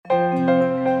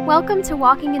Welcome to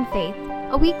Walking in Faith,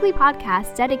 a weekly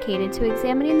podcast dedicated to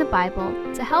examining the Bible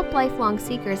to help lifelong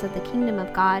seekers of the kingdom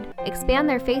of God expand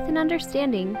their faith and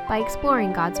understanding by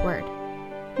exploring God's Word.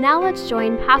 Now let's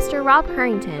join Pastor Rob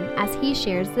Currington as he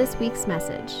shares this week's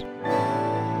message.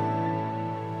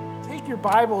 Take your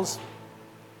Bibles,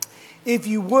 if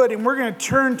you would, and we're going to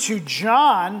turn to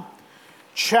John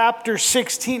chapter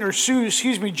 16,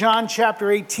 John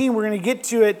chapter 18. We're going to get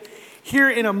to it here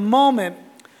in a moment.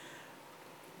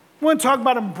 I want to talk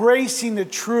about embracing the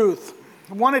truth.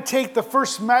 I want to take the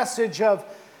first message of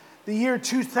the year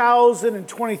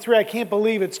 2023, I can't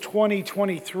believe it's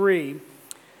 2023,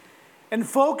 and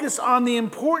focus on the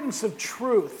importance of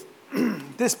truth.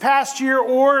 This past year,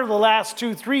 or the last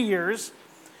 2-3 years,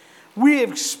 we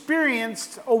have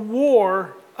experienced a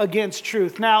war against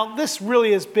truth. Now, this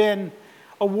really has been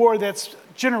a war that's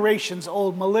generations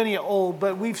old, millennia old,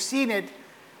 but we've seen it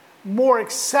more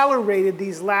accelerated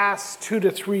these last 2 to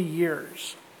 3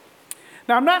 years.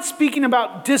 Now, I'm not speaking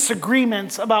about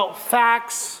disagreements about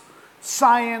facts,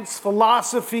 science,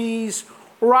 philosophies,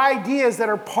 or ideas that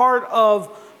are part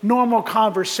of normal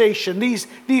conversation. These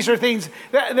are things,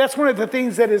 that's one of the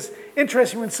things that is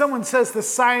interesting. When someone says the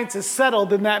science is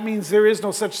settled, then that means there is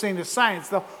no such thing as science.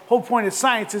 The whole point of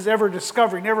science is ever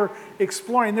discovering, ever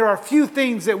exploring. There are few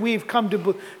things that we've come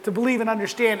to believe and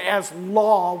understand as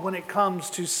law when it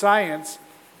comes to science.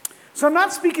 So I'm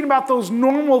not speaking about those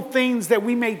normal things that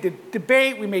we may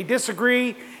debate, we may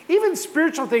disagree, even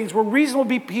spiritual things where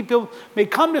reasonable people may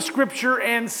come to Scripture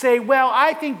and say, well,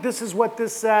 I think this is what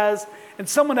this says. And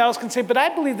someone else can say, but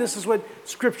I believe this is what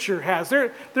Scripture has.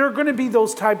 There are going to be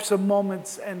those types of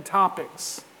moments and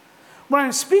topics. What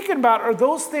I'm speaking about are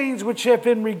those things which have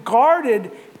been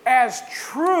regarded as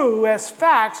true, as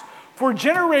facts, for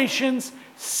generations,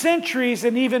 centuries,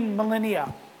 and even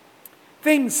millennia.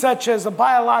 Things such as the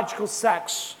biological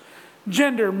sex,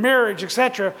 gender, marriage,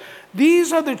 etc.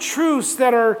 These are the truths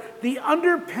that are the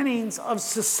underpinnings of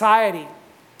society.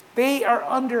 They are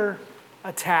under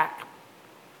attack.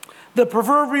 The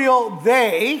proverbial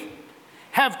they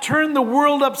have turned the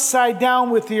world upside down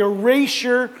with the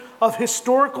erasure of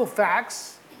historical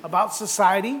facts about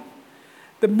society,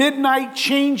 the midnight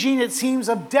changing, it seems,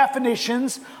 of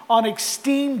definitions on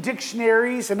esteemed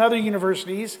dictionaries and other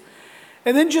universities,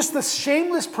 and then just the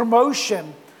shameless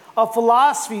promotion of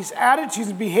philosophies, attitudes,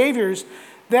 and behaviors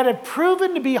that have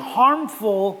proven to be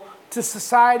harmful to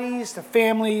societies, to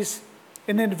families,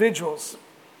 and individuals.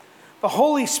 The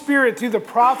Holy Spirit, through the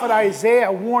prophet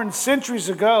Isaiah, warned centuries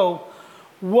ago,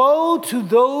 woe to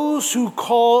those who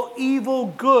call evil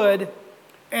good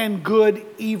and good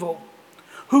evil,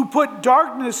 who put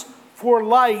darkness for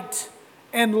light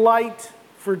and light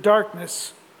for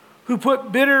darkness, who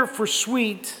put bitter for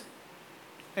sweet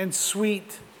and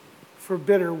sweet for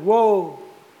bitter. Woe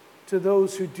to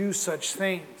those who do such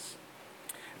things.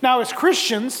 Now, as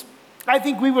Christians, I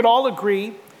think we would all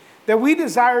agree that we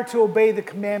desire to obey the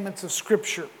commandments of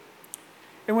Scripture.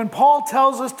 And when Paul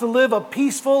tells us to live a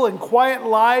peaceful and quiet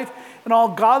life in all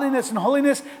godliness and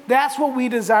holiness, that's what we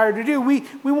desire to do. We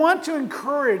want to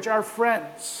encourage our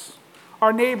friends,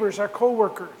 our neighbors, our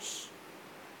co-workers,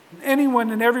 anyone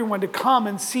and everyone to come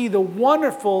and see the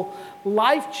wonderful,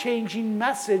 life-changing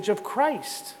message of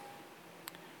Christ.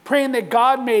 Praying that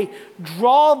God may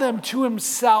draw them to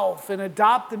Himself and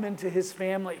adopt them into His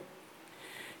family.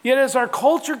 Yet as our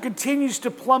culture continues to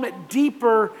plummet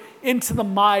deeper into the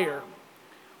mire,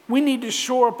 we need to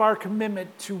shore up our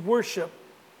commitment to worship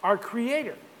our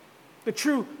Creator. The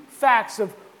true facts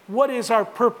of what is our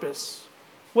purpose,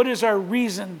 what is our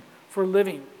reason for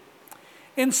living.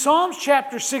 In Psalms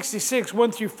chapter 66,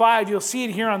 1-5, you'll see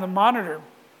it here on the monitor.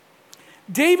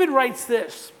 David writes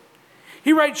this.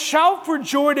 He writes, "Shout for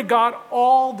joy to God,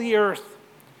 all the earth.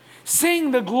 Sing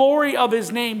the glory of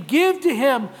His name. Give to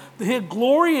Him the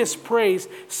glorious praise.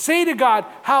 Say to God,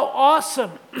 how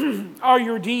awesome are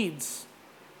your deeds.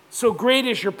 So great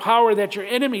is your power that your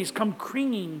enemies come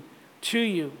cringing to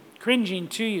you.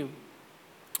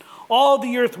 All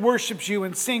the earth worships you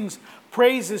and sings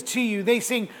praises to you. They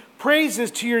sing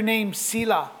praises to your name,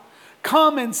 Selah.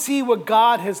 Come and see what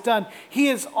God has done. He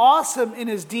is awesome in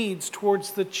His deeds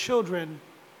towards the children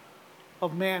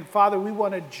of man." Father, we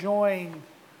want to join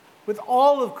with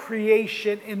all of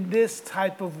creation in this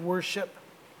type of worship.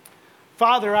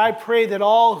 Father, I pray that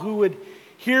all who would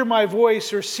hear my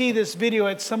voice or see this video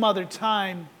at some other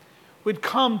time would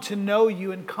come to know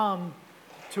you and come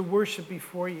to worship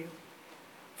before you.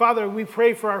 Father, we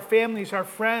pray for our families, our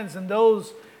friends, and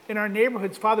those in our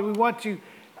neighborhoods. Father, we want to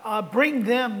bring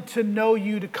them to know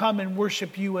you, to come and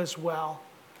worship you as well.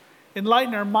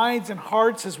 Enlighten our minds and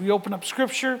hearts as we open up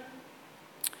Scripture.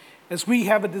 as we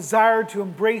have a desire to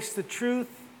embrace the truth,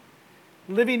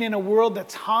 living in a world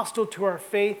that's hostile to our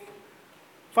faith,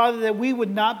 Father, that we would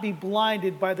not be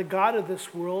blinded by the God of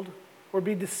this world or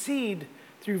be deceived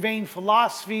through vain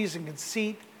philosophies and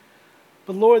conceit,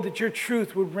 but Lord, that your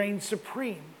truth would reign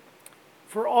supreme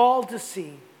for all to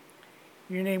see.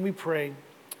 In your name we pray,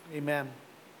 amen.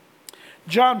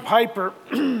 John Piper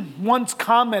once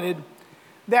commented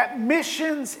that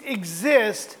missions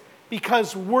exist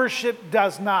because worship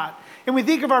does not. And we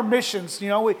think of our missions, the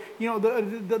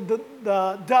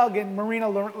Doug and Marina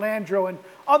Landro and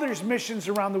others' missions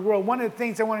around the world. One of the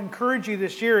things I want to encourage you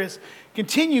this year is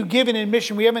continue giving in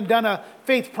mission. We haven't done a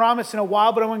faith promise in a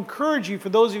while, but I want to encourage you, for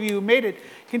those of you who made it,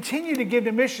 continue to give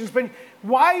to missions. But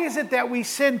why is it that we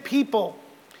send people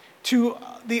to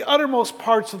the uttermost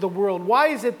parts of the world? Why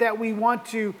is it that we want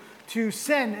to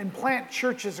send and plant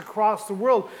churches across the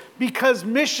world? Because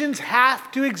missions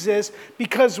have to exist,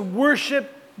 because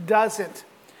worship doesn't.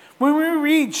 When we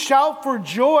read, shout for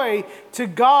joy to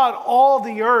God, all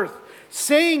the earth,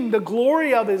 saying the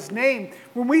glory of his name,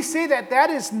 when we say that,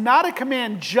 that is not a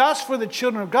command just for the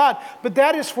children of God, but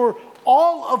that is for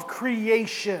all of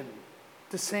creation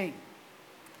to sing.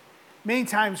 Many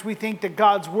times we think that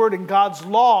God's word and God's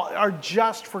law are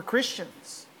just for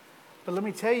Christians. But let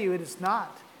me tell you, it is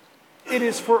not. It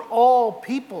is for all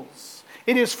peoples.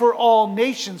 It is for all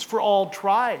nations, for all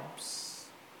tribes,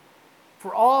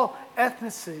 for all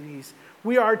ethnicities.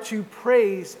 We are to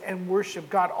praise and worship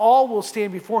God. All will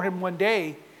stand before him one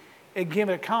day and give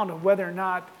an account of whether or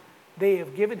not they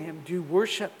have given him due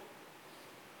worship.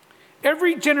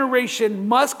 Every generation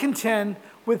must contend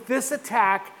with this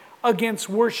attack against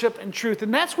worship and truth.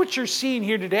 And that's what you're seeing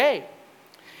here today,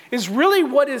 is really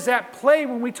what is at play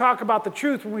when we talk about the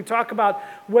truth, when we talk about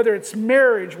whether it's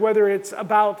marriage, whether it's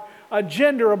about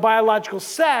gender or biological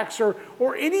sex or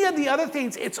any of the other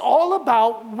things. It's all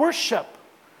about worship.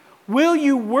 Will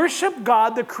you worship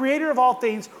God, the creator of all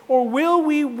things, or will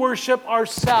we worship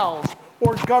ourselves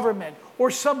or government or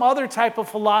some other type of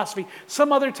philosophy,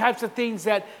 some other types of things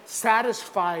that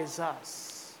satisfies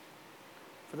us?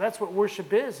 For that's what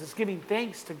worship is giving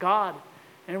thanks to God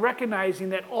and recognizing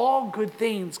that all good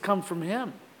things come from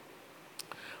him.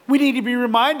 We need to be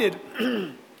reminded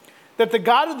that the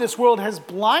God of this world has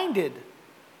blinded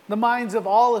the minds of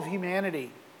all of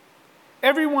humanity.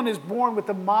 Everyone is born with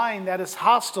a mind that is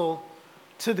hostile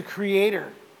to the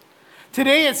Creator.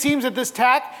 Today, it seems that this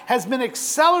attack has been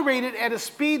accelerated at a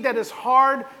speed that is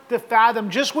hard to fathom.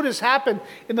 Just what has happened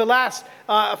in the last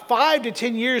 5 to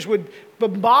 10 years would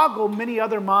boggle many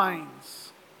other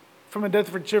minds from a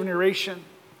different generation.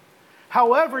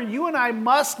 However, you and I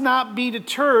must not be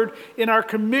deterred in our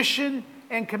commission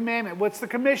and commandment. What's the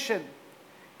commission?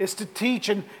 It's to teach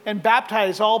and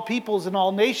baptize all peoples and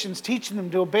all nations, teaching them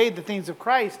to obey the things of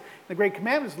Christ. The great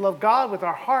commandment is to love God with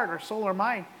our heart, our soul, our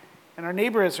mind, and our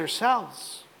neighbor as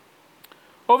ourselves.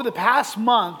 Over the past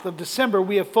month of December,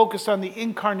 we have focused on the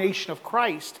incarnation of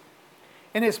Christ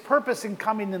and his purpose in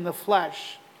coming in the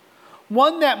flesh.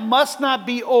 One that must not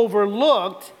be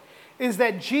overlooked is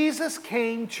that Jesus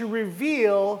came to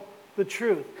reveal the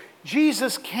truth.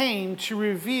 Jesus came to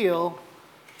reveal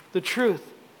the truth.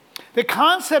 The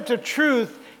concept of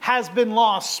truth has been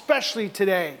lost, especially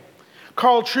today.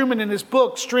 Carl Trueman, in his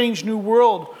book, Strange New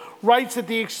World, writes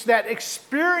that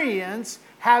experience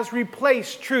has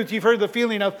replaced truth. You've heard the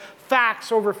feeling of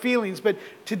facts over feelings, but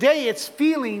today it's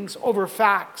feelings over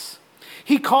facts.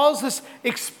 He calls this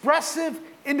expressive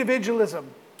individualism,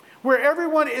 where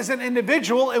everyone is an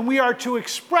individual and we are to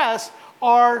express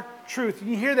our truth.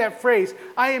 You hear that phrase,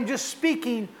 I am just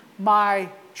speaking my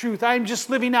truth. I am just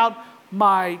living out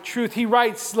my truth. He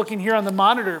writes, looking here on the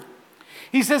monitor,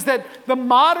 he says that the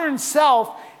modern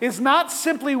self is not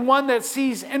simply one that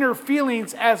sees inner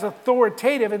feelings as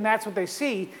authoritative, and that's what they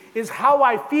see, is how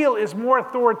I feel is more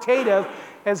authoritative,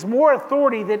 has more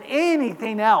authority than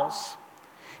anything else.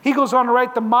 He goes on to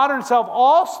write, the modern self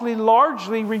also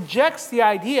largely rejects the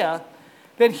idea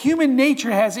that human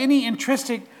nature has any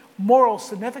intrinsic moral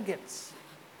significance.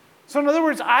 So in other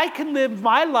words, I can live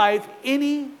my life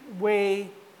any way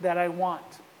that I want.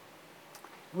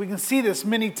 We can see this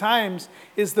many times,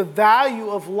 is the value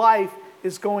of life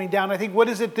is going down. I think, what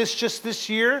is it just this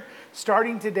year,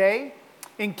 starting today,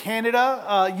 in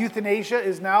Canada, euthanasia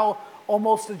is now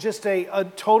almost just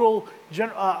a total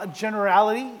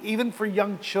generality, even for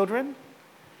young children.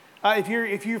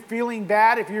 If you're feeling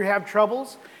bad, if you have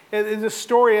troubles, the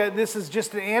story, this is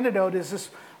just an anecdote, is this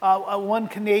one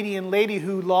Canadian lady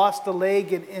who lost a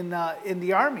leg in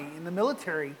the army, in the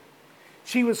military.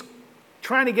 She was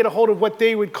trying to get a hold of what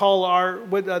they would call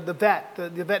the vet,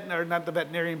 or not the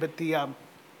veterinarian,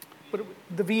 but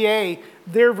the VA,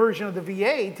 their version of the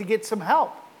VA, to get some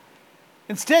help.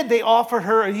 Instead, they offered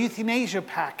her a euthanasia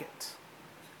packet.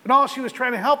 And all she was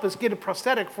trying to help is get a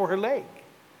prosthetic for her leg.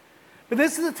 But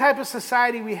this is the type of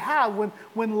society we have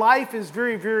when life is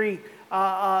very, very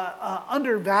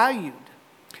undervalued.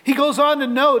 He goes on to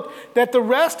note that the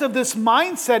rest of this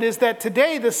mindset is that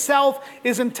today the self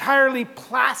is entirely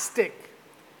plastic.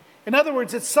 In other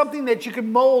words, it's something that you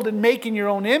can mold and make in your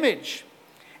own image.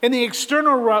 In the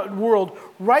external world,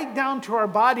 right down to our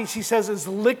bodies, he says, is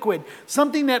liquid,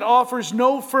 something that offers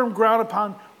no firm ground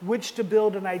upon which to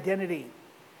build an identity.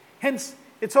 Hence,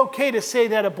 it's okay to say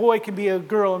that a boy can be a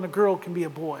girl and a girl can be a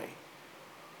boy.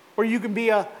 Or you can be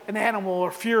an animal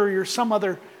or fury or some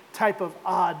other type of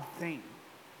odd thing.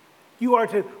 You are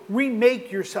to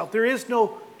remake yourself. There is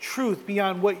no truth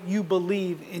beyond what you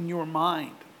believe in your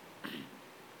mind.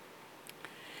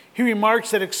 He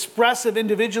remarks that expressive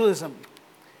individualism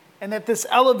and that this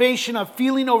elevation of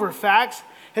feeling over facts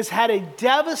has had a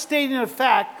devastating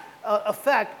effect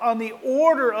on the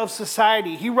order of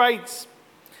society. He writes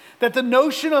that the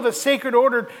notion of a sacred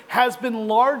order has been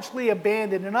largely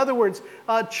abandoned. In other words,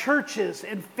 churches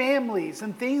and families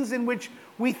and things in which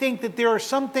we think that there are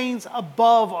some things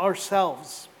above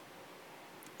ourselves.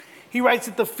 He writes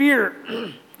that the fear,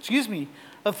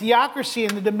 of theocracy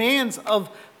and the demands of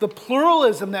the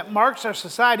pluralism that marks our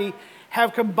society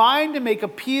have combined to make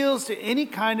appeals to any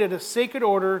kind of a sacred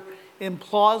order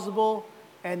implausible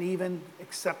and even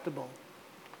acceptable.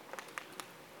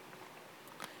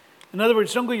 In other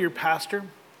words, don't go to your pastor,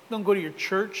 don't go to your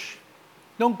church,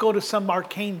 don't go to some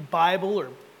arcane Bible or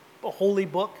a holy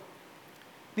book.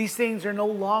 These things are no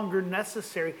longer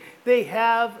necessary. They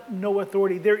have no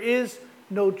authority. There is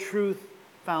no truth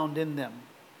found in them.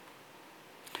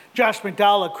 Josh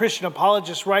McDowell, a Christian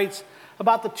apologist, writes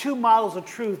about the two models of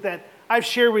truth that I've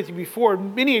shared with you before.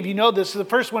 Many of you know this. The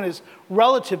first one is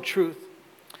relative truth.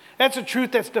 That's a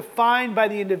truth that's defined by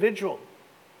the individual.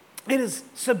 It is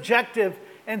subjective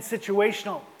and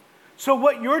situational. So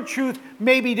what your truth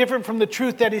may be different from the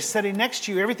truth that is sitting next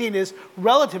to you. Everything is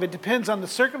relative. It depends on the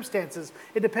circumstances.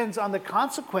 It depends on the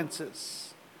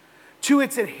consequences. To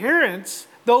its adherents,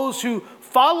 those who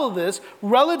follow this,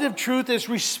 relative truth is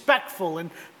respectful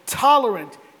and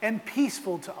tolerant and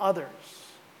peaceful to others.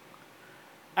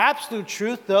 Absolute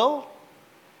truth, though,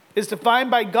 is defined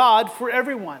by God for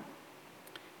everyone.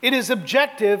 It is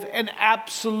objective and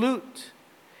absolute.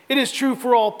 It is true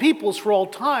for all peoples, for all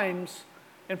times,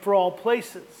 and for all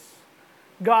places.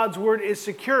 God's word is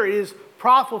secure. It is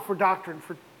profitable for doctrine,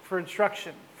 for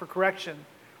instruction, for correction,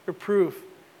 reproof.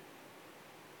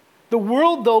 The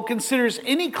world, though, considers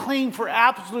any claim for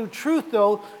absolute truth,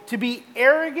 though, to be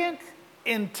arrogant,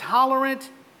 intolerant,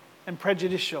 and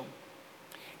prejudicial.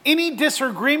 Any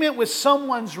disagreement with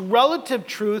someone's relative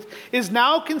truth is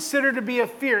now considered to be a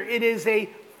fear. It is a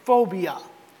phobia.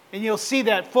 And you'll see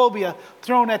that phobia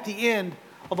thrown at the end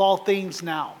of all things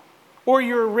now. Or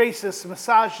you're a racist, a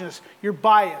misogynist, you're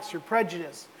biased, you're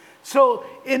prejudiced. So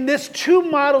in this two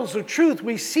models of truth,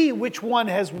 we see which one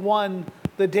has won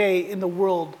the day in the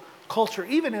world culture,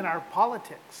 even in our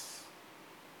politics,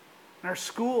 in our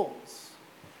schools.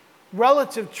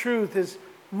 Relative truth is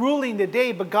ruling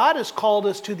today, but God has called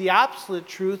us to the absolute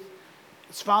truth.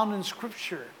 It's found in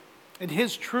Scripture, in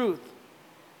His truth.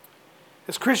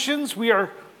 As Christians, we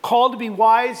are called to be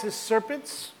wise as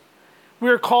serpents. We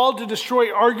are called to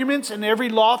destroy arguments and every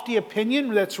lofty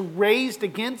opinion that's raised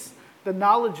against the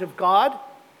knowledge of God,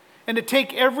 and to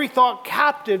take every thought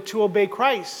captive to obey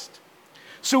Christ.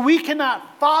 So we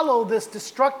cannot follow this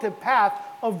destructive path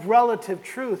of relative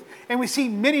truth. And we see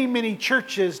many, many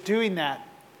churches doing that.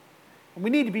 And we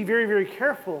need to be very, very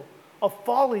careful of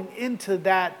falling into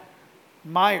that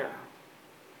mire.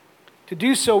 To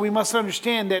do so, we must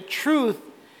understand that truth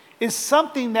is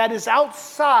something that is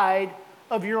outside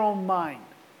of your own mind.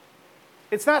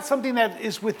 It's not something that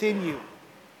is within you.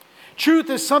 Truth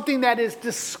is something that is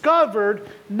discovered,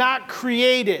 not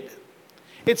created.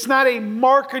 It's not a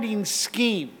marketing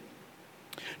scheme.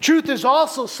 Truth is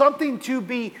also something to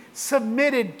be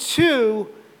submitted to,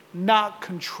 not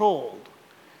controlled.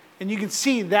 And you can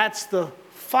see that's the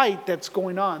fight that's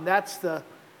going on. That's the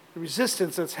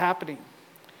resistance that's happening.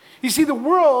 You see, the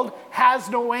world has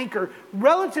no anchor.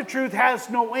 Relative truth has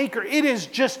no anchor. It is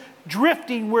just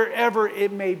drifting wherever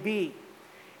it may be.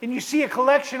 And you see a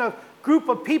group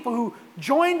of people who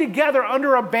join together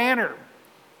under a banner,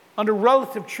 under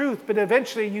relative truth, but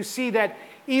eventually you see that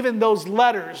even those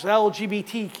letters,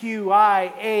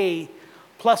 LGBTQIA++,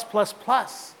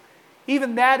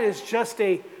 even that is just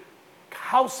a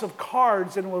house of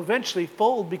cards and will eventually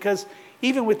fold, because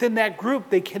even within that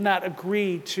group they cannot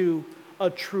agree to a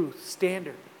truth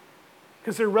standard.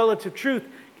 because their relative truth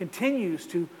continues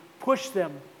to push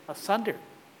them asunder.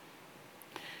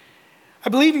 I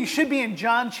believe you should be in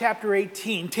John chapter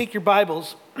 18. Take your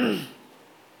Bibles.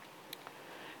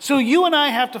 So you and I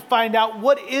have to find out,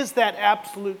 what is that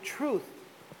absolute truth?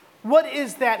 What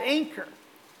is that anchor?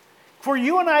 For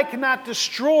you and I cannot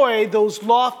destroy those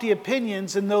lofty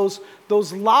opinions and those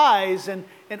lies and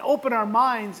open our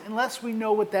minds unless we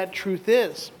know what that truth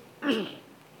is.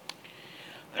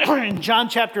 In John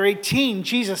chapter 18,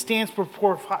 Jesus stands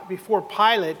before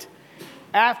Pilate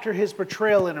after his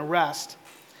betrayal and arrest.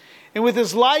 And with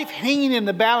his life hanging in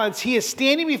the balance, he is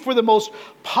standing before the most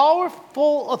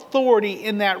powerful authority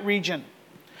in that region.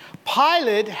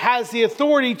 Pilate has the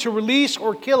authority to release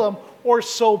or kill him, or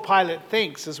so Pilate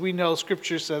thinks, as we know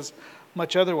Scripture says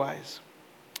much otherwise.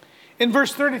 In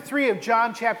verse 33 of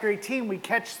John chapter 18, we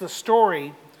catch the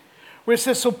story where it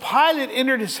says, "So Pilate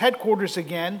entered his headquarters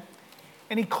again,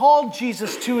 and he called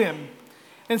Jesus to him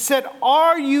and said,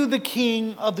 'Are you the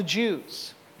king of the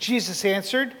Jews?' Jesus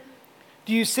answered,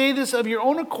 'Do you say this of your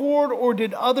own accord, or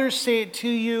did others say it to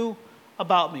you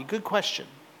about me?'" Good question.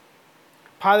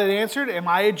 Pilate answered, "Am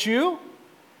I a Jew?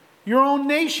 Your own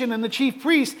nation and the chief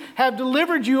priests have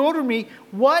delivered you over to me.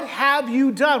 What have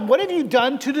you done? What have you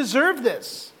done to deserve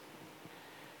this?"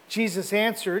 Jesus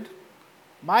answered,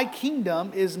 "My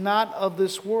kingdom is not of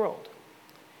this world.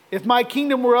 If my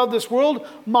kingdom were of this world,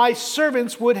 my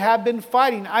servants would have been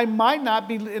fighting. I might not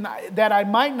be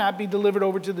delivered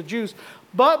over to the Jews.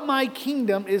 But my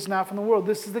kingdom is not from the world."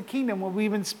 This is the kingdom what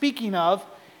we've been speaking of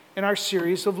in our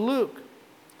series of Luke.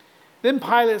 Then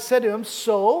Pilate said to him,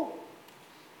 "So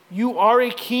you are a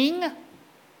king?"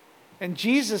 And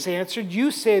Jesus answered,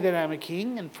 "You say that I'm a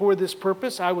king, and for this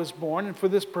purpose I was born, and for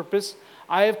this purpose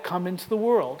I have come into the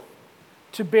world,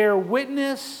 to bear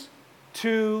witness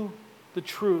to the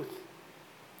truth.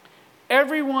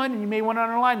 Everyone," and you may want to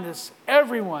underline this,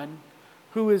 "everyone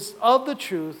who is of the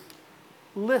truth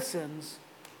listens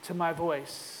to my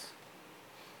voice."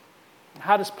 And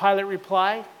how does Pilate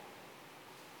reply?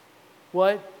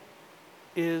 What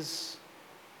is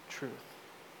truth?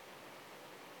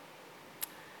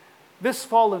 This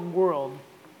fallen world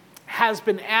has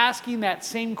been asking that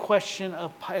same question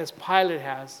as Pilate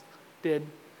did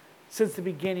since the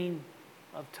beginning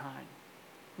of time.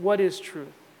 What is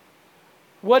truth?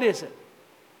 What is it?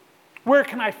 Where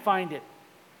can I find it?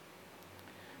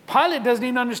 Pilate doesn't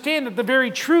even understand that the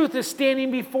very truth is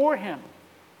standing before him.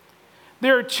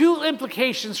 There are two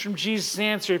implications from Jesus'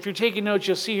 answer. If you're taking notes,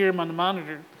 you'll see here on the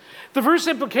monitor. The first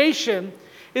implication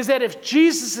is that if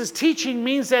Jesus' teaching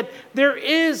means that there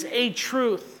is a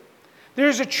truth,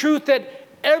 there's a truth that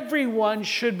everyone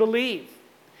should believe.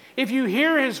 If you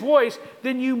hear his voice,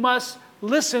 then you must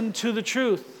listen to the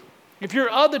truth. If you're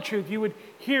of the truth, you would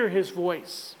hear his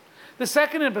voice. The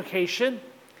second implication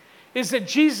is that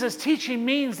Jesus' teaching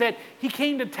means that he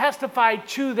came to testify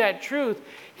to that truth.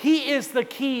 He is the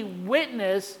key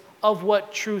witness of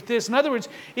what truth is. In other words,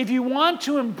 if you want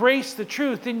to embrace the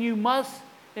truth, then you must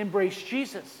embrace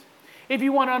Jesus. If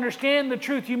you want to understand the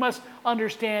truth, you must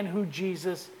understand who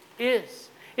Jesus is.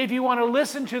 If you want to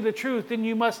listen to the truth, then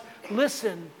you must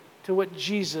listen to what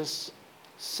Jesus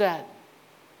said.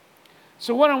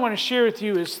 So what I want to share with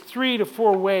you is 3 to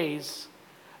 4 ways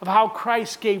of how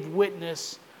Christ gave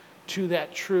witness to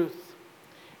that truth.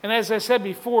 And as I said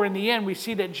before, in the end, we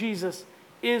see that Jesus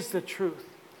is the truth.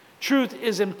 Truth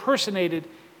is impersonated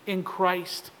in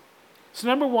Christ. So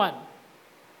number 1,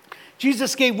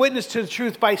 Jesus gave witness to the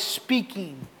truth by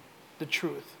speaking the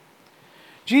truth.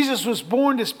 Jesus was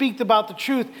born to speak about the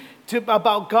truth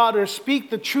about God, or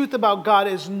speak the truth about God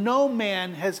as no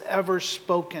man has ever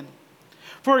spoken.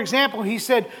 For example, he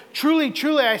said, "Truly,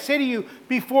 truly, I say to you,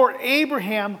 before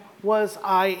Abraham was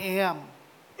I am."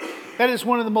 That is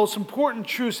one of the most important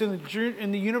truths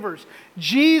in the universe.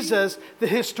 Jesus, the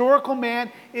historical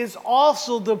man, is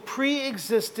also the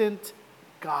pre-existent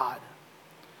God.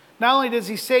 Not only does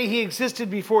he say he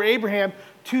existed before Abraham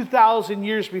 2,000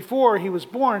 years before he was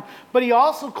born, but he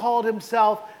also called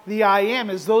himself the I Am.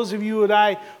 As those of you and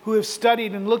I who have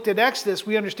studied and looked at Exodus,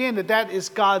 we understand that that is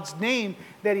God's name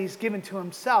that he's given to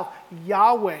himself,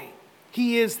 Yahweh.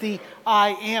 He is the I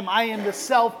Am. I am the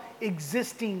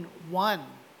self-existing one.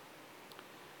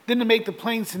 Then, to make the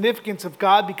plain significance of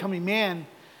God becoming man,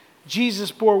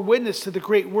 Jesus bore witness to the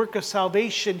great work of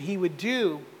salvation he would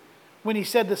do when he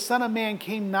said the Son of Man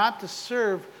came not to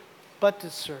serve, but to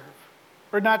serve.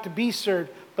 Or not to be served,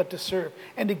 but to serve.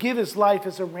 And to give his life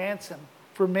as a ransom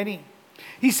for many.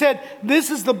 He said, "This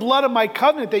is the blood of my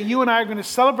covenant that you and I are going to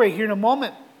celebrate here in a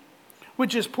moment,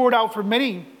 which is poured out for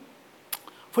many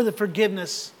for the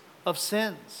forgiveness of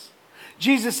sins."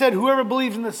 Jesus said, whoever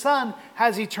believes in the Son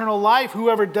has eternal life.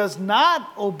 Whoever does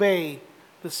not obey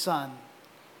the Son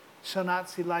shall not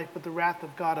see life, but the wrath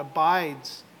of God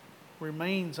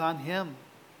remains on him.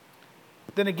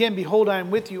 Then again, behold, I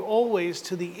am with you always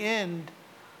to the end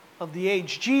of the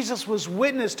age. Jesus was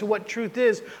witness to what truth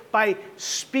is by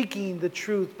speaking the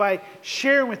truth, by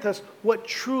sharing with us what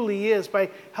truly is,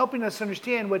 by helping us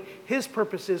understand what his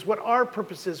purpose is, what our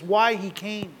purpose is, why he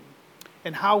came,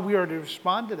 and how we are to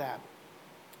respond to that.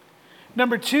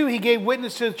 Number 2, he gave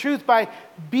witness to the truth by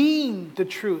being the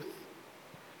truth.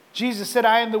 Jesus said,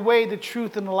 I am the way, the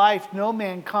truth, and the life. No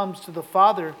man comes to the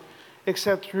Father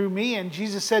except through me. And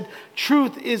Jesus said,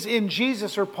 truth is in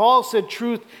Jesus. Or Paul said,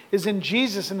 truth is in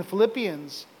Jesus in the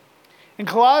Philippians. In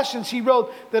Colossians, he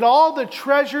wrote that all the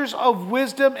treasures of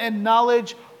wisdom and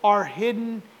knowledge are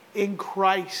hidden in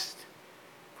Christ.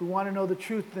 If we want to know the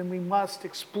truth, then we must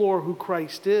explore who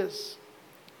Christ is.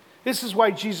 This is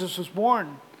why Jesus was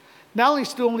born. Not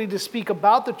only to speak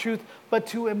about the truth, but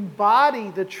to embody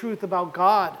the truth about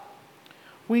God.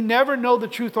 We never know the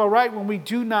truth all right when we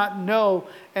do not know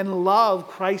and love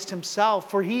Christ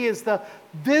himself, for he is the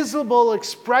visible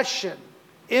expression,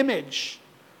 image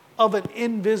of an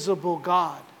invisible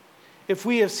God. If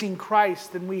we have seen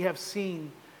Christ, then we have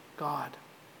seen God.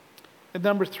 And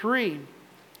number 3,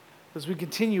 as we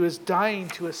continue, is dying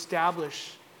to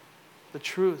establish the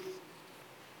truth.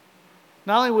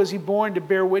 Not only was he born to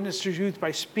bear witness to truth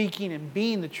by speaking and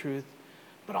being the truth,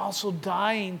 but also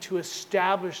dying to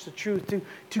establish the truth,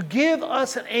 to give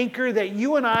us an anchor that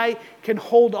you and I can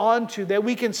hold on to, that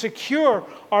we can secure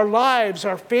our lives,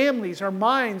 our families, our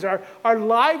minds, our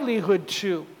livelihood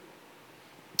to.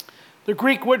 The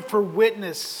Greek word for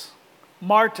witness,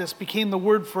 martyrs, became the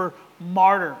word for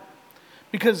martyr,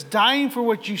 because dying for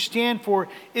what you stand for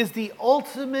is the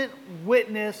ultimate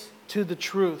witness to the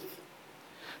truth.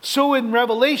 So in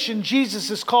Revelation, Jesus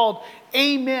is called,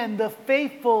 Amen, the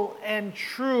faithful and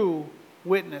true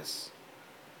witness.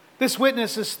 This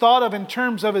witness is thought of in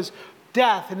terms of his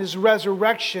death and his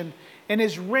resurrection and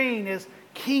his reign as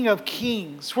King of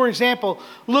Kings. For example,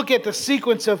 look at the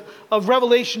sequence of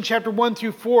Revelation chapter 1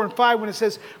 through 4 and 5 when it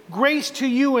says, grace to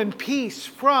you and peace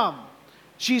from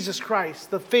Jesus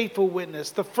Christ, the faithful witness,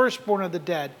 the firstborn of the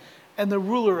dead, and the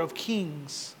ruler of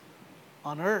kings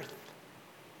on earth.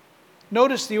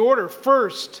 Notice the order.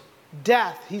 First,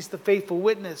 death. He's the faithful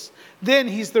witness. Then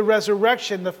he's the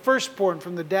resurrection, the firstborn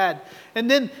from the dead.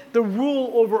 And then the rule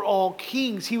over all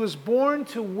kings. He was born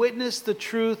to witness the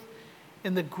truth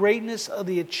in the greatness of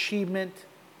the achievement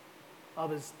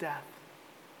of his death.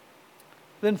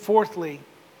 Then fourthly,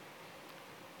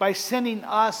 by sending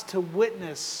us to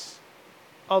witness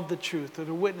of the truth, or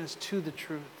to witness to the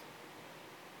truth.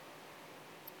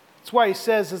 That's why he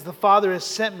says, as the Father has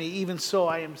sent me, even so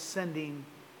I am sending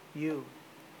you.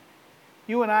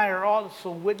 You and I are also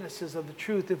witnesses of the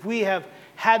truth. If we have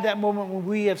had that moment when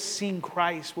we have seen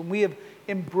Christ, when we have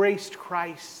embraced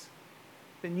Christ,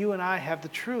 then you and I have the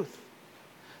truth.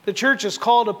 The church is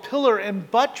called a pillar and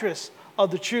buttress of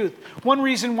the truth. One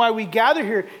reason why we gather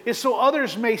here is so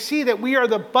others may see that we are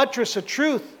the buttress of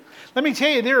truth. Let me tell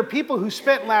you, there are people who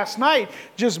spent last night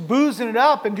just boozing it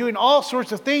up and doing all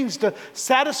sorts of things to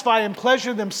satisfy and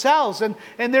pleasure themselves. And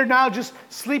they're now just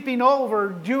sleeping over,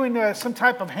 doing some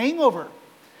type of hangover.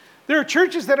 There are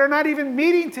churches that are not even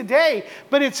meeting today,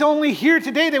 but it's only here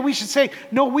today that we should say,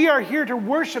 no, we are here to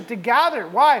worship, to gather.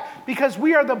 Why? Because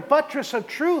we are the buttress of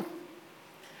truth.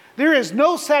 There is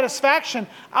no satisfaction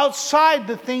outside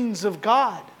the things of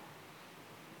God.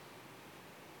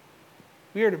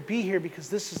 We are to be here because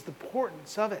this is the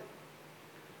importance of it.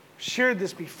 I've shared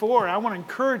this before. I want to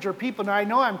encourage our people. Now, I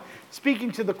know I'm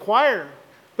speaking to the choir,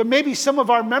 but maybe some of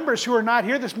our members who are not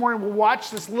here this morning will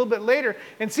watch this a little bit later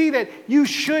and see that you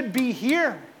should be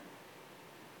here.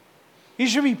 You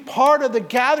should be part of the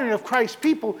gathering of Christ's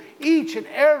people each and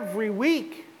every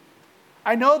week.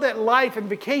 I know that life and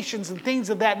vacations and things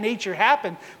of that nature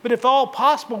happen, but if all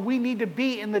possible, we need to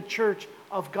be in the church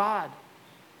of God.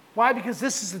 Why? Because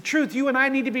this is the truth. You and I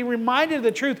need to be reminded of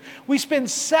the truth. We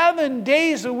spend 7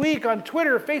 days a week on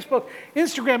Twitter, Facebook,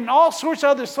 Instagram, and all sorts of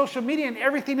other social media and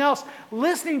everything else,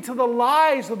 listening to the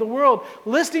lies of the world,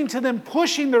 listening to them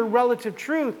pushing their relative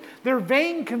truth, their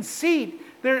vain conceit,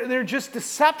 their just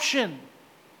deception.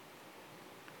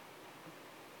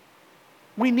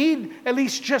 We need at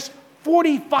least just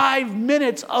 45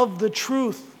 minutes of the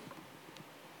truth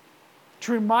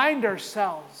to remind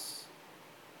ourselves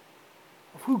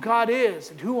of who God is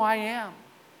and who I am.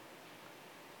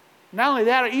 Not only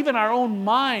that, even our own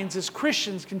minds as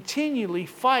Christians continually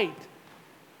fight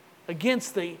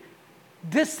against the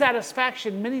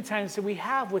dissatisfaction many times that we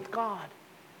have with God.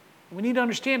 We need to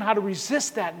understand how to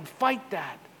resist that and fight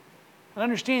that. And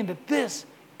understand that this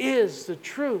is the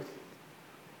truth.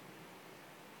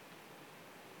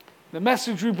 The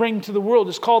message we bring to the world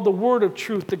is called the word of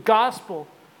truth, the gospel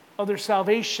of their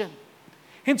salvation.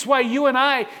 Hence why you and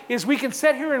I, is we can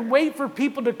sit here and wait for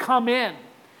people to come in.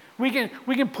 We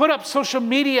can put up social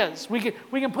medias. We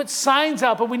can put signs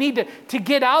out, but we need to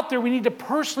get out there. We need to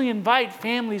personally invite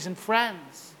families and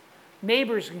friends,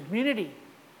 neighbors and community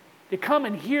to come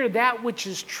and hear that which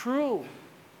is true.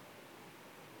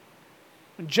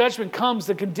 When judgment comes,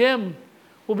 the condemned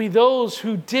will be those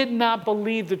who did not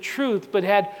believe the truth, but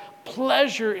had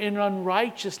pleasure in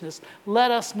unrighteousness. Let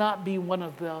us not be one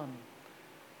of them.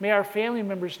 May our family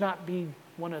members not be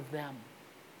one of them.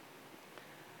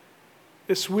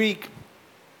 This week,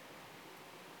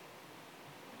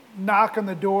 knock on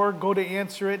the door, go to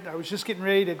answer it. I was just getting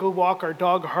ready to go walk our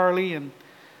dog Harley, and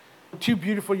two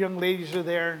beautiful young ladies are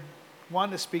there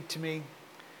wanting to speak to me.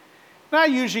 And I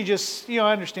usually just,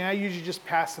 I understand, I usually just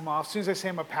pass them off. As soon as I say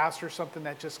I'm a pastor or something,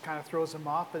 that just kind of throws them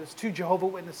off. But it's two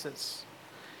Jehovah's Witnesses.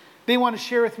 They want to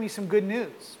share with me some good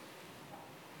news.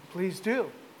 Please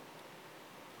do.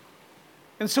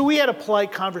 And so we had a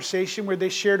polite conversation where they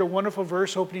shared a wonderful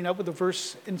verse, opening up with a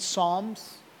verse in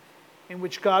Psalms, in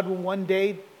which God will one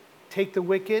day take the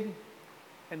wicked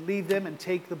and leave them and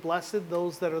take the blessed,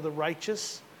 those that are the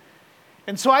righteous.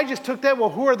 And so I just took that,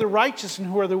 well, who are the righteous and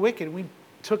who are the wicked? We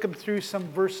took them through some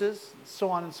verses,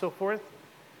 so on and so forth.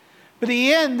 But in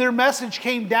the end, their message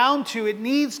came down to it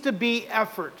needs to be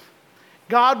effort.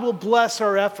 God will bless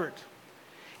our effort.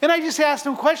 And I just asked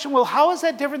them a question, well, how is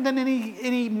that different than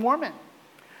any Mormon?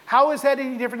 How is that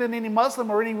any different than any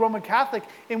Muslim or any Roman Catholic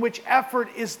in which effort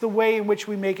is the way in which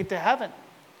we make it to heaven?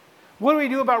 What do we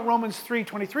do about Romans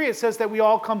 3:23? It says that we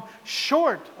all come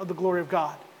short of the glory of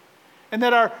God. And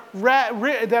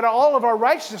that all of our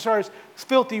righteousness are as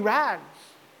filthy rags.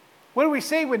 What do we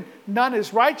say when none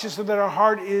is righteous and that our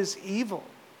heart is evil?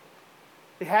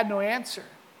 They had no answer.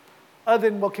 Other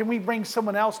than, well, can we bring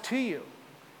someone else to you?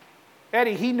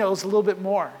 Eddie, he knows a little bit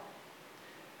more.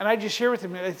 And I just share with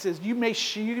him, it says, you may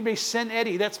send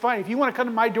Eddie, that's fine. If you want to come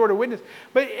to my door to witness.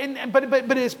 But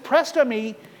it's pressed on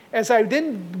me as I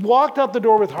then walked out the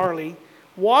door with Harley,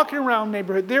 walking around the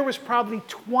neighborhood, there was probably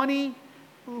 20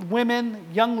 women,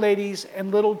 young ladies,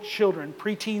 and little children,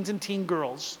 preteens and teen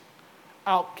girls,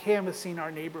 out canvassing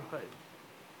our neighborhood.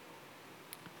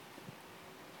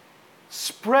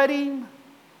 Spreading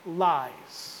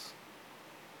lies.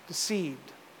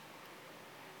 Deceived.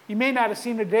 You may not have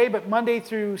seen them today, but Monday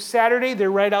through Saturday,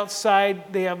 they're right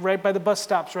outside. They have right by the bus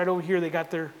stops right over here. They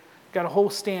got a whole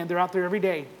stand. They're out there every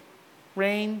day.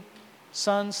 Rain,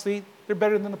 sun, sleet. They're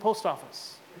better than the post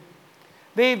office.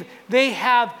 They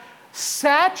have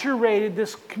saturated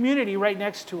this community right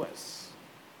next to us.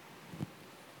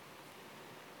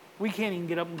 We can't even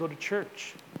get up and go to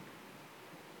church.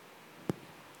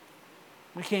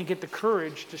 We can't get the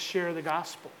courage to share the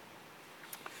gospel.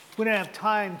 We don't have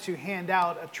time to hand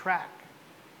out a tract.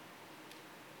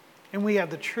 And we have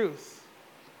the truth.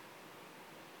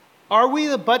 Are we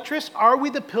the buttress? Are we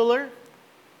the pillar?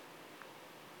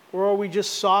 Or are we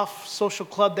just soft social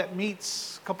club that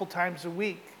meets a couple times a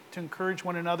week to encourage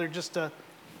one another just to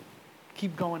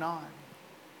keep going on?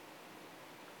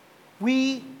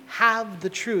 We have the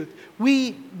truth.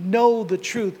 We know the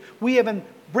truth. We have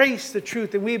embraced the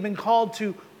truth, and we have been called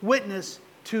to witness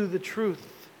to the truth.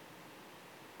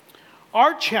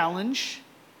 Our challenge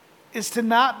is to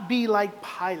not be like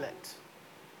Pilate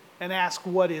and ask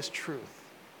what is truth.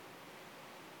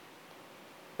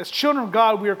 As children of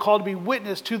God, we are called to be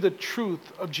witness to the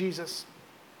truth of Jesus.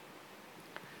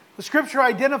 The scripture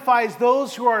identifies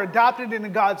those who are adopted into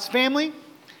God's family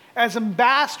as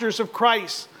ambassadors of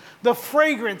Christ, the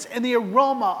fragrance and the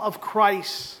aroma of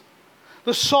Christ,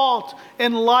 the salt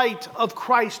and light of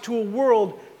Christ to a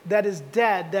world that is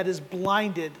dead, that is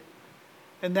blinded,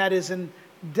 and that is a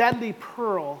deadly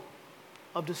pearl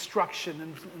of destruction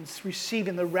and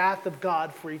receiving the wrath of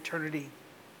God for eternity.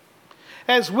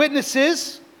 As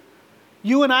witnesses,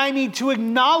 you and I need to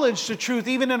acknowledge the truth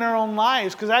even in our own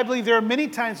lives, because I believe there are many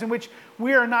times in which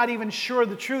we are not even sure of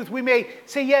the truth. We may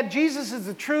say, yeah, Jesus is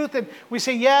the truth, and we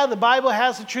say, yeah, the Bible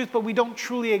has the truth, but we don't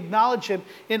truly acknowledge Him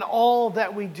in all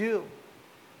that we do.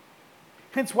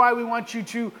 Hence why we want you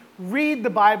to read the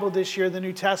Bible this year, the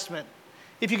New Testament.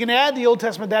 If you can add the Old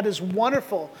Testament, that is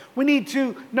wonderful.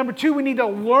 Number two, we need to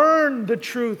learn the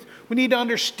truth. We need to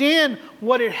understand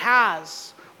what it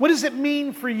has. What does it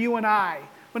mean for you and I?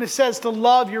 When it says to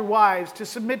love your wives, to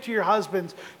submit to your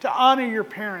husbands, to honor your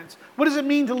parents. What does it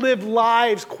mean to live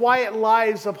lives, quiet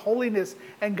lives of holiness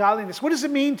and godliness? What does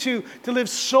it mean to live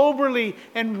soberly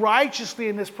and righteously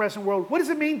in this present world? What does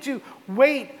it mean to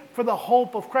wait for the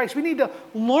hope of Christ? We need to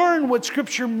learn what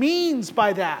Scripture means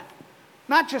by that.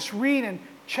 Not just read and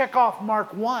check off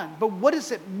Mark 1, but what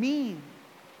does it mean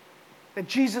that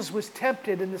Jesus was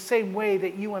tempted in the same way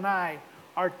that you and I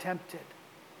are tempted?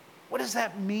 What does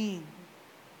that mean?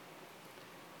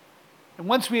 And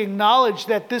once we acknowledge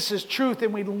that this is truth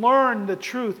and we learn the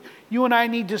truth, you and I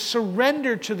need to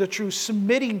surrender to the truth,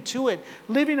 submitting to it,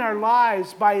 living our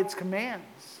lives by its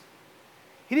commands.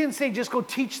 He didn't say just go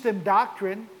teach them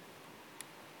doctrine.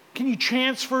 Can you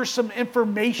transfer some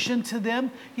information to them?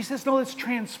 He says, no, let's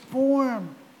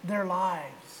transform their lives.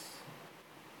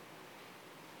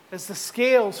 As the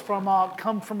scales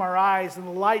come from our eyes and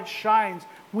the light shines,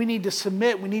 we need to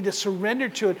submit. We need to surrender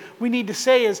to it. We need to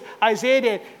say, as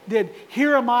Isaiah did,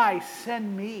 here am I,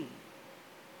 send me.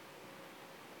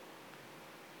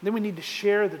 Then we need to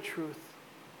share the truth.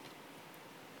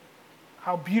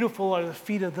 How beautiful are the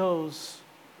feet of those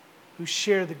who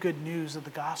share the good news of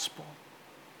the gospel.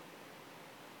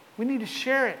 We need to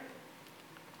share it.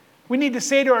 We need to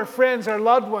say to our friends, our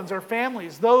loved ones, our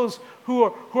families, those who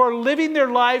are living their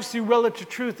lives through relative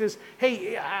truth is,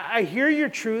 hey, I hear your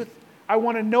truth. I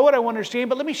want to know it. I want to understand.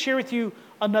 But let me share with you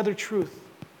another truth.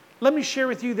 Let me share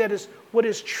with you that is what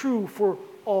is true for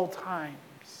all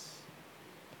times.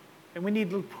 And we need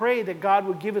to pray that God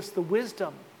would give us the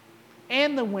wisdom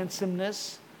and the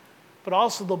winsomeness, but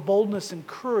also the boldness and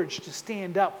courage to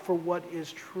stand up for what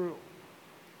is true.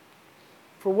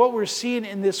 For what we're seeing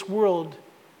in this world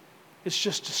is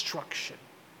just destruction.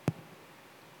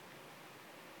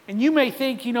 And you may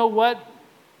think, you know what?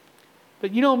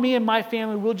 But you know, me and my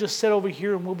family, we'll just sit over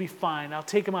here and we'll be fine. I'll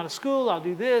take them out of school, I'll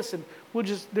do this, and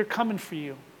they're coming for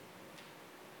you.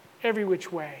 Every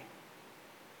which way.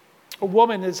 A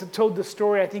woman has told the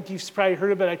story, I think you've probably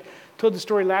heard of it. I told the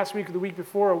story last week or the week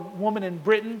before. A woman in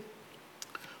Britain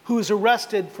who was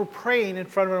arrested for praying in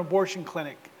front of an abortion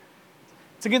clinic.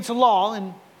 It's against the law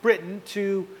in Britain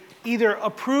to either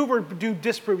approve or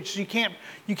disapprove. So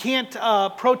you can't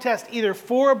protest either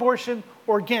for abortion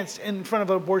or against in front of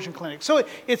an abortion clinic. So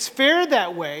it's fair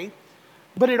that way,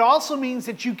 but it also means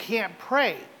that you can't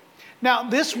pray. Now,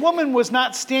 this woman was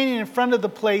not standing in front of the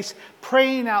place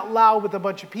praying out loud with a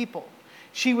bunch of people.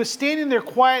 She was standing there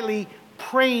quietly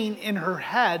praying in her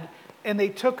head, and they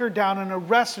took her down and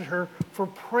arrested her for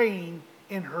praying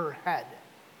in her head.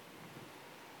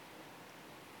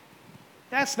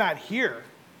 That's not here.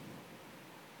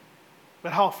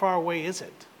 But how far away is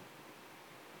it?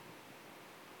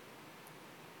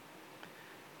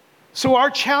 So our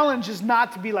challenge is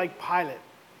not to be like Pilate.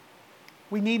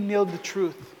 We need to know the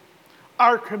truth.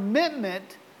 Our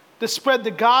commitment to spread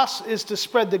the gospel is to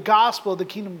spread the gospel of the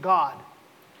kingdom of God.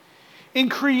 In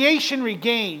Creation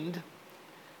Regained,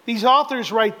 these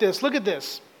authors write this. Look at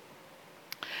this.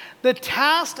 The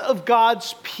task of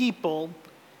God's people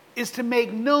is to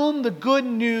make known the good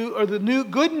news, or the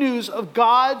good news of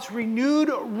God's renewed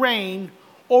reign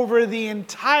over the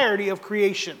entirety of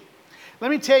creation.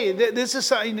 Let me tell you, this is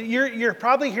something you're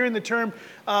probably hearing the term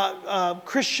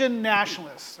Christian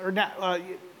nationalists, or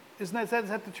is that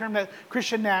the term, that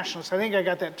Christian nationalists? I think I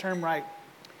got that term right.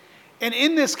 And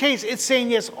in this case, it's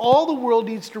saying yes, all the world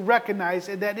needs to recognize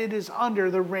that it is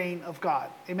under the reign of God.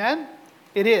 Amen?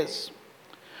 It is.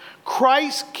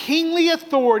 Christ's kingly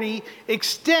authority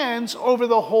extends over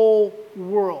the whole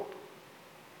world.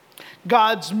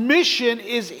 God's mission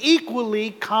is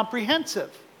equally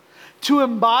comprehensive. To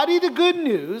embody the good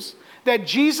news that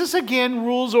Jesus again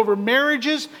rules over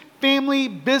marriages, family,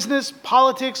 business,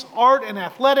 politics, art and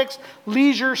athletics,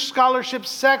 leisure, scholarship,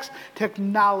 sex,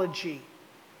 technology.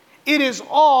 It is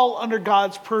all under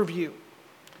God's purview.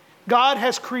 God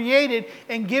has created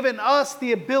and given us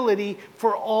the ability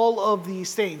for all of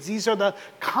these things. These are the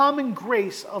common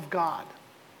grace of God.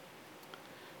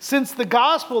 Since the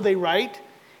gospel, they write,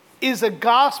 is a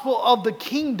gospel of the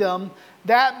kingdom,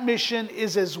 that mission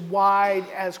is as wide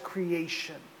as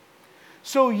creation.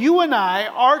 So you and I,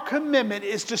 our commitment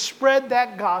is to spread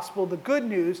that gospel, the good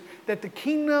news, that the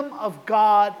kingdom of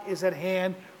God is at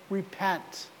hand.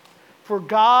 Repent. For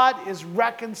God is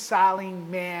reconciling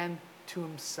man to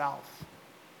himself.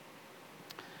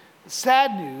 The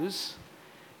sad news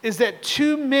is that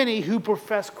too many who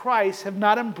profess Christ have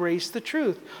not embraced the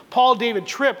truth. Paul David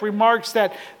Tripp remarks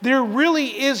that there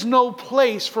really is no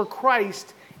place for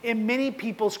Christ in many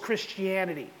people's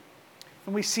Christianity.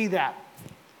 And we see that.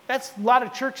 That's a lot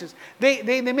of churches.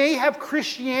 They may have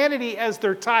Christianity as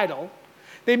their title.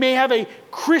 They may have a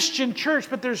Christian church,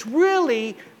 but there's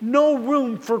really no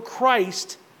room for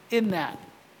Christ in that.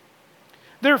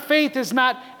 Their faith is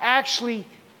not actually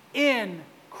in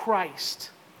Christ.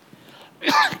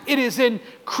 It is in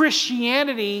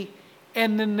Christianity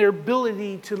and in their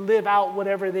ability to live out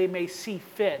whatever they may see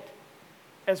fit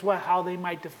as well how they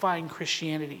might define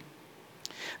Christianity.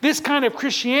 This kind of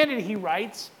Christianity, he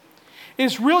writes,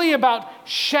 is really about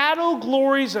shadow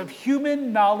glories of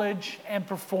human knowledge and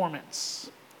performance.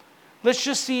 Let's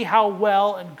just see how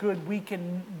well and good we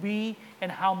can be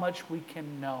and how much we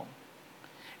can know.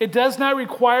 It does not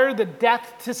require the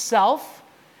death to self.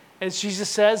 As Jesus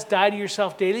says, die to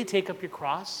yourself daily, take up your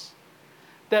cross.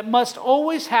 That must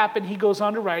always happen, he goes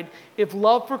on to write, if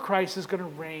love for Christ is going to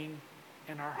reign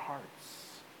in our hearts.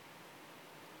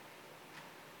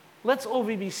 Let's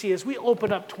OVBC, as we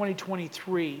open up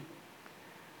 2023,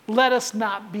 let us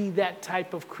not be that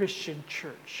type of Christian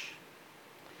church.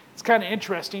 It's kind of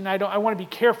interesting. I want to be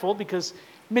careful because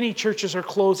many churches are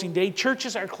closing day.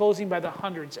 Churches are closing by the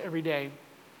hundreds every day.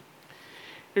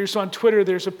 There's on Twitter,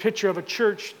 there's a picture of a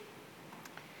church.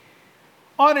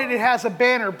 On it, it has a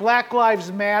banner, Black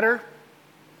Lives Matter.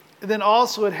 And then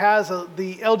also it has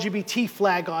the LGBT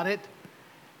flag on it.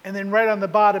 And then right on the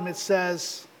bottom it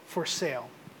says, for sale.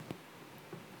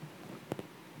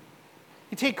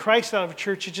 You take Christ out of a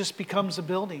church, it just becomes a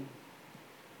building.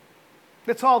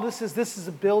 That's all this is. This is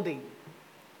a building.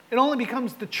 It only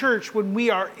becomes the church when we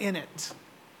are in it.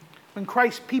 When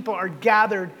Christ's people are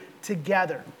gathered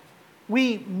together.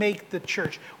 We make the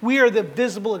church. We are the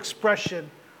visible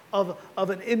expression of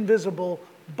an invisible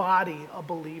body of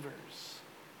believers.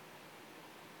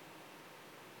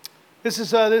 This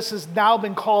has now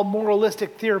been called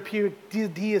moralistic therapeutic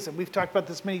deism. We've talked about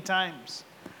this many times.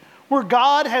 Where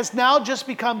God has now just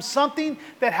become something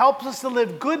that helps us to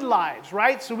live good lives,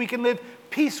 right? So we can live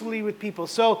peacefully with people.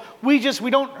 So we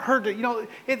don't hurt it. You know,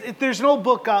 there's an old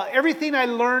book, everything I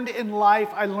learned in life,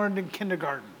 I learned in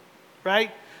kindergarten,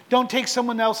 right? Don't take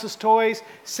someone else's toys.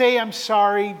 Say I'm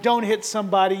sorry. Don't hit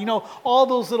somebody. You know, all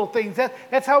those little things.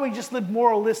 That's how we just live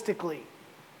moralistically.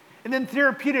 And then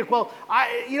therapeutic. Well,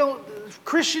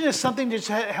 Christian is something that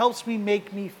helps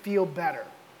make me feel better.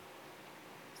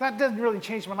 That doesn't really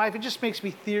change my life. It just makes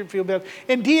me feel better.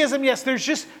 In deism, yes,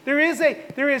 there is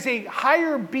a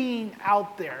higher being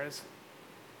out there, as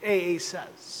AA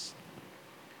says.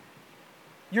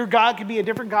 Your God could be a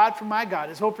different God from my God.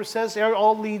 As Oprah says,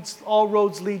 all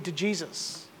roads lead to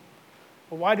Jesus.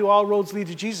 Well, why do all roads lead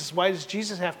to Jesus? Why does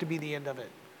Jesus have to be the end of it?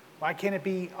 Why can't it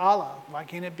be Allah? Why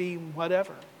can't it be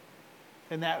whatever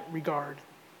in that regard?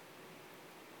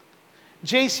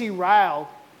 J.C.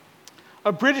 Ryle,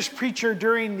 a British preacher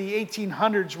during the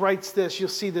 1800s, writes this. You'll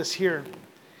see this here.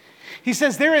 He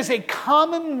says, there is a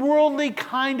common worldly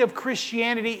kind of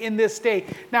Christianity in this day.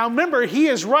 Now remember, he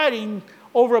is writing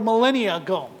over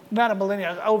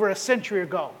over a century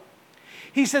ago.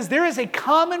 He says, there is a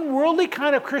common worldly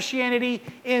kind of Christianity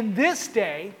in this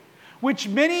day, which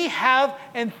many have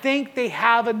and think they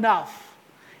have enough.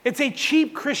 It's a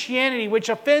cheap Christianity which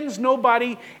offends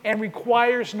nobody and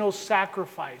requires no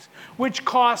sacrifice, which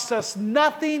costs us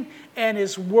nothing and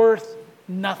is worth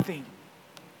nothing.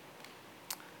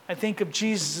 I think of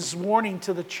Jesus' warning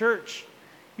to the church.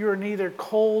 You are neither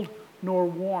cold nor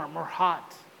warm or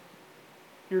hot.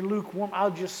 You're lukewarm.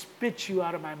 I'll just spit you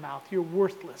out of my mouth. You're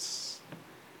worthless.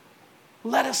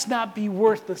 Let us not be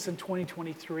worthless in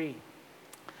 2023.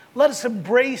 Let us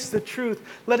embrace the truth.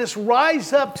 Let us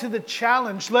rise up to the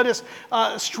challenge. Let us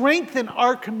strengthen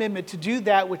our commitment to do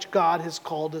that which God has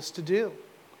called us to do.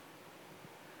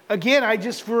 Again,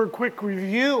 for a quick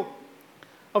review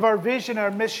of our vision,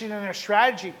 our mission, and our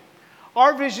strategy.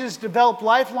 Our vision is to develop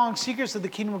lifelong seekers of the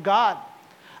kingdom of God.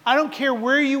 I don't care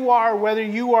where you are, whether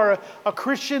you are a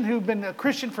Christian who've been a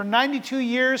Christian for 92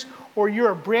 years, or you're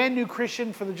a brand new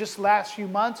Christian for just the last few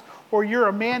months, or you're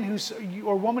a man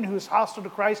or woman who is hostile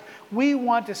to Christ. We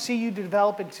want to see you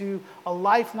develop into a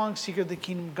lifelong seeker of the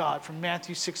kingdom of God, from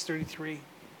Matthew 6:33.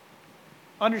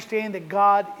 Understand that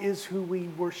God is who we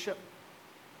worship.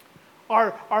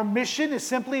 Our mission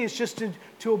is just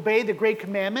to obey the Great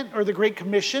Commandment, or the Great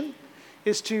Commission,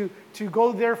 is to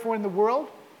go therefore in the world,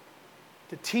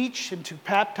 to teach and to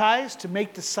baptize, to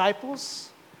make disciples,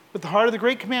 with the heart of the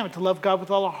Great Commandment, to love God with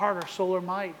all our heart, our soul, our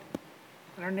might,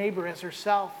 and our neighbor as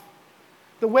ourselves.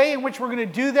 The way in which we're going to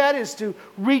do that is to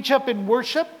reach up in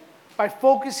worship by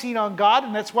focusing on God,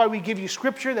 and that's why we give you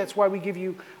scripture, that's why we give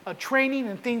you training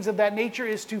and things of that nature,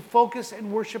 is to focus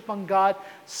and worship on God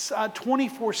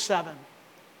 24/7.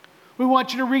 We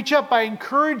want you to reach up by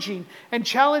encouraging and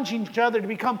challenging each other to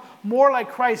become more like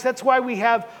Christ. That's why we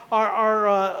have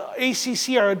our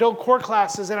ACC, our adult core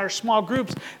classes, and our small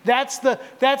groups. That's the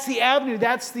avenue,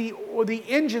 that's the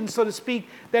engine, so to speak,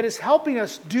 that is helping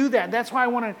us do that. That's why I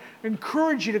want to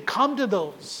encourage you to come to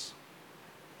those.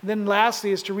 And then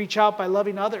lastly is to reach out by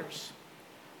loving others,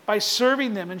 by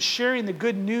serving them and sharing the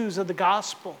good news of the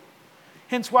gospel.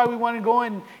 Hence why we want to go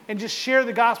in and just share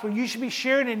the gospel. You should be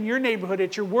sharing it in your neighborhood,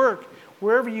 at your work,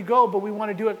 wherever you go, but we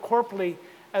want to do it corporately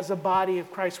as a body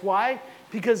of Christ. Why?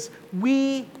 Because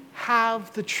we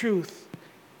have the truth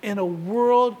in a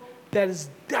world that is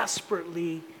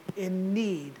desperately in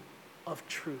need of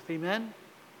truth. Amen?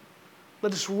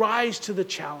 Let us rise to the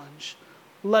challenge.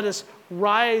 Let us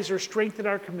rise or strengthen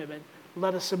our commitment.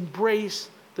 Let us embrace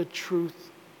the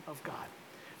truth of God.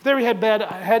 With every head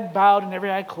bowed and every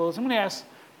eye closed, I'm going to ask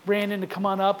Brandon to come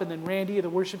on up, and then Randy of the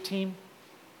worship team.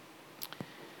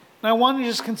 And I want to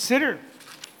just consider,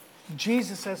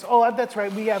 Jesus says, oh, that's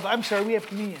right, we have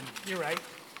communion. You're right.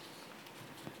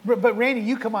 But Randy,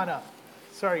 you come on up.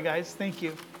 Sorry, guys. Thank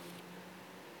you.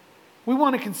 We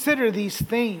want to consider these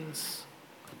things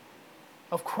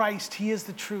of Christ. He is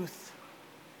the truth.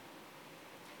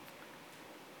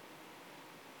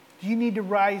 Do you need to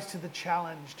rise to the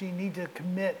challenge? Do you need to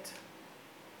commit?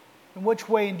 In which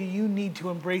way do you need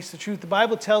to embrace the truth? The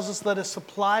Bible tells us, let us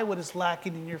supply what is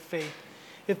lacking in your faith.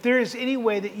 If there is any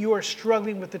way that you are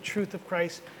struggling with the truth of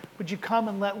Christ, would you come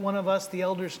and let one of us, the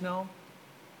elders, know?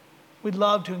 We'd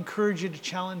love to encourage you, to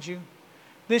challenge you.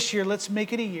 This year, let's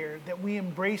make it a year that we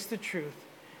embrace the truth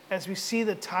as we see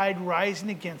the tide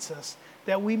rising against us,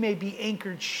 that we may be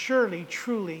anchored surely,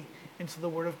 truly into the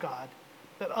Word of God,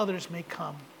 that others may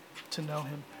come to know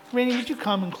Him. Randy, would you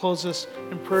come and close us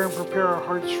in prayer and prepare our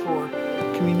hearts for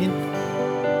communion?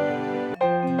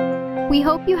 We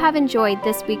hope you have enjoyed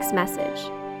this week's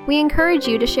message. We encourage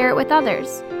you to share it with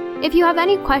others. If you have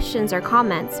any questions or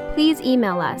comments, please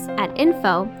email us at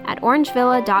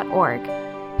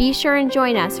info@orangevilla.org. Be sure and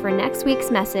join us for next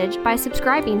week's message by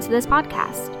subscribing to this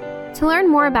podcast. To learn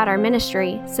more about our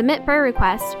ministry, submit prayer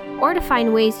requests, or to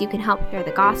find ways you can help share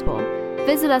the gospel,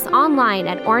 visit us online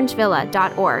at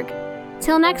orangevilla.org.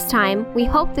 Till next time, we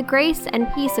hope the grace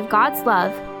and peace of God's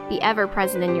love be ever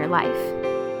present in your life.